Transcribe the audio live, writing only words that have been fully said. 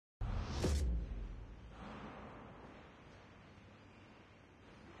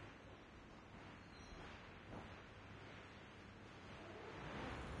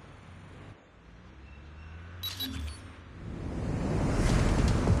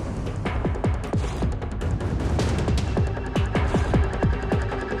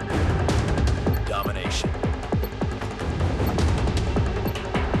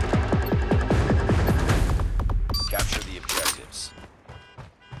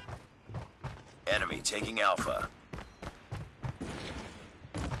Enemy taking Alpha.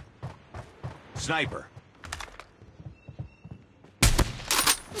 Sniper.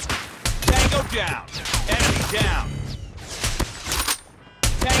 Tango down. Enemy down.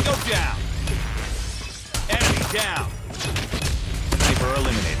 Tango down. Enemy down. Sniper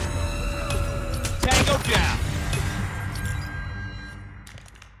eliminated. Tango down.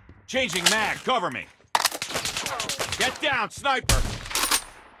 Changing mag. Cover me. Get down, sniper.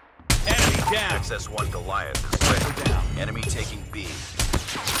 Enemy down. XS-1 Goliath is ready. Down. Enemy taking B.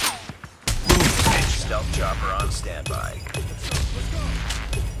 Boom. Stealth chopper on standby.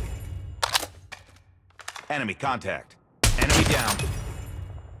 Enemy contact. Enemy down.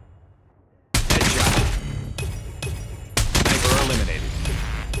 Headshot. Sniper eliminated.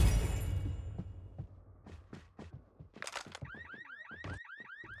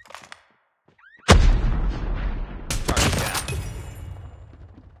 Target down.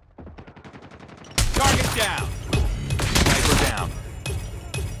 Target down. Sniper down.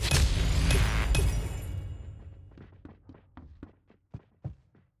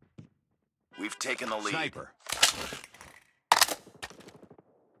 We've taken the lead. Sniper.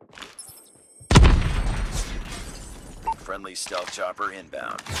 Friendly stealth chopper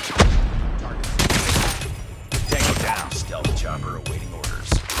inbound. Target. Tango down. Stealth chopper awaiting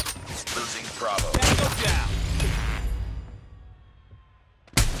orders. Losing Bravo. Tango down.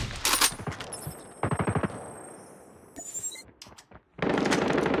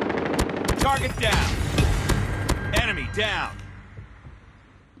 Target down. Enemy down.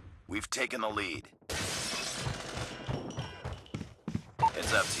 We've taken the lead.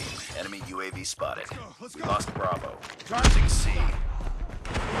 Heads up, team. Enemy UAV spotted. We lost Bravo. Losing C.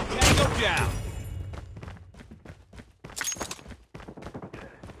 Tango down.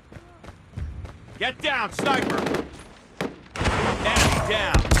 Get down, sniper. Enemy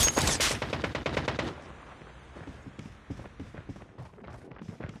down.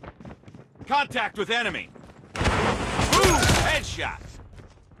 Contact with enemy. Boom! Headshot.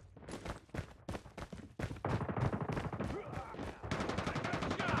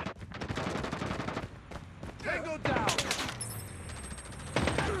 Tango down.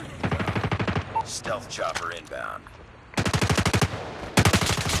 Stealth chopper inbound.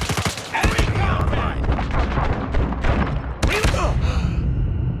 Enemy Online.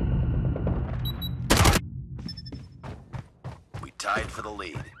 We tied for the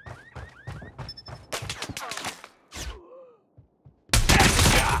lead.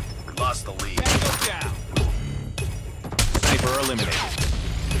 Headshot. We lost the lead. Tango down. Sniper eliminated.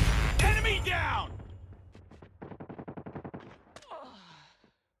 Enemy down.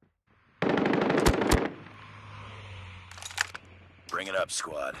 Bring it up,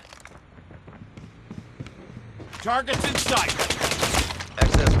 squad. Targets in sight.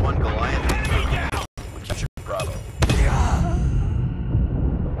 XS-1 Goliath. Enemy down. We captured Bravo.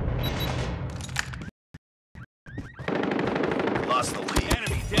 We lost the lead.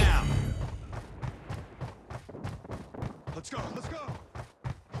 Enemy down. Let's go, let's go!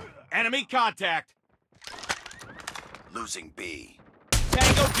 Enemy contact. Losing B.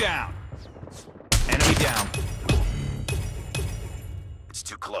 Tango down. Enemy down. It's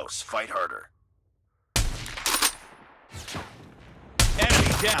too close. Fight harder.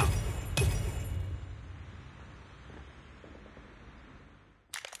 Enemy down.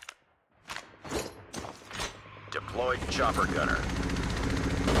 Deployed chopper gunner.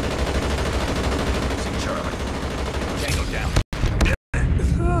 Losing Charlie. Tango down.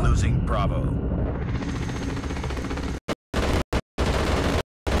 Losing Bravo.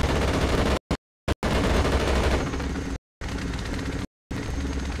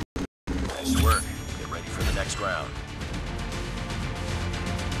 Nice work. Get ready for the next round.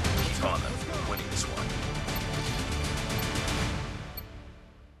 Keep on them. We're winning this one.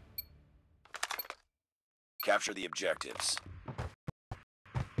 Capture the objectives.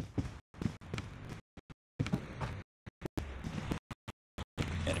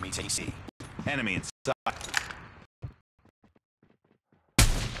 Enemy TC. Enemy inside.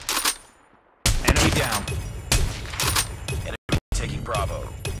 Enemy down. Enemy taking Bravo.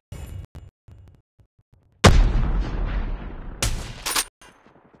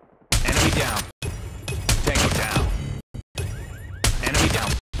 Enemy down. Tango down. Enemy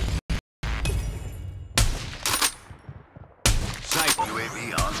down. Sniper. UAV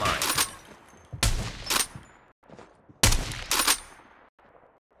online.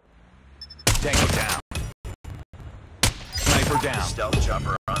 Tango down. Sniper down. Stealth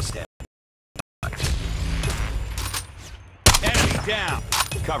chopper on stand. Enemy down.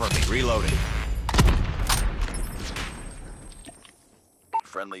 Cover me. Reloading.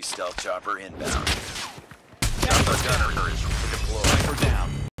 Friendly stealth chopper inbound. Chopper gunner is deployed. Sniper down.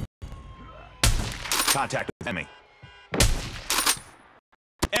 Contact with enemy.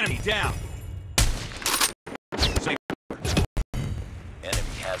 Enemy down. Sniper.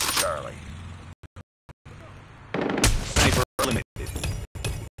 Enemy has Charlie. Sniper eliminated.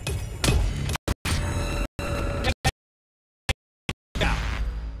 Down.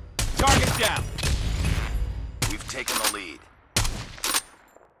 Target down. We've taken the lead.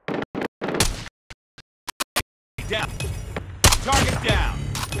 Down. Target down.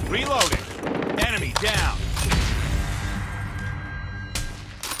 Reloading. Enemy down.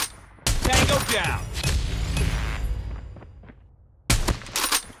 Tango down.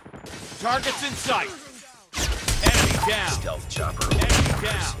 Targets in sight. Enemy down. Stealth chopper. Enemy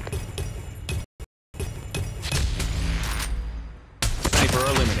down. Sniper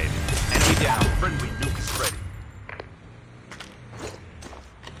eliminated. Enemy down. Friendly nuke is ready.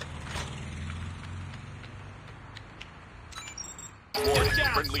 Warning,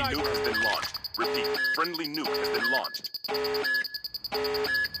 down, friendly sniper. nuke has been launched. Repeat, friendly nuke has been launched.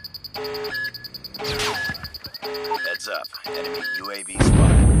 Heads up, enemy UAV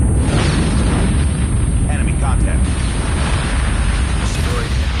spotted. Enemy contact.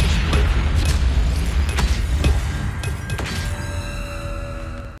 Destroyed enemy's UAV.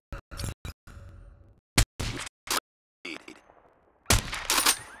 Lead.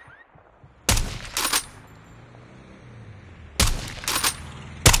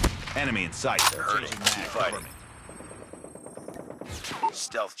 Enemy in sight. They're hurting. Keep fighting.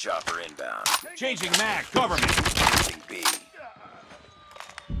 Stealth chopper inbound. Changing mag. Cover me. Using B.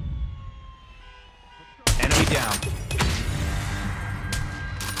 Enemy down.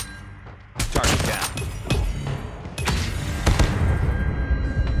 Target down.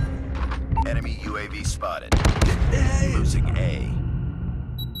 Enemy UAV spotted. Losing A.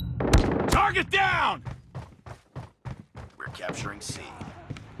 Target down! We're capturing C.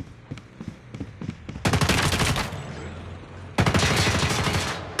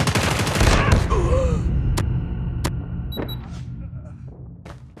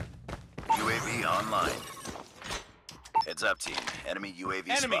 UAV online. Heads up, team. Enemy UAV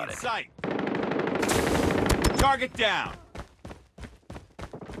Enemy spotted. in sight. Target down.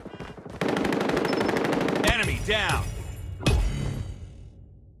 Enemy down.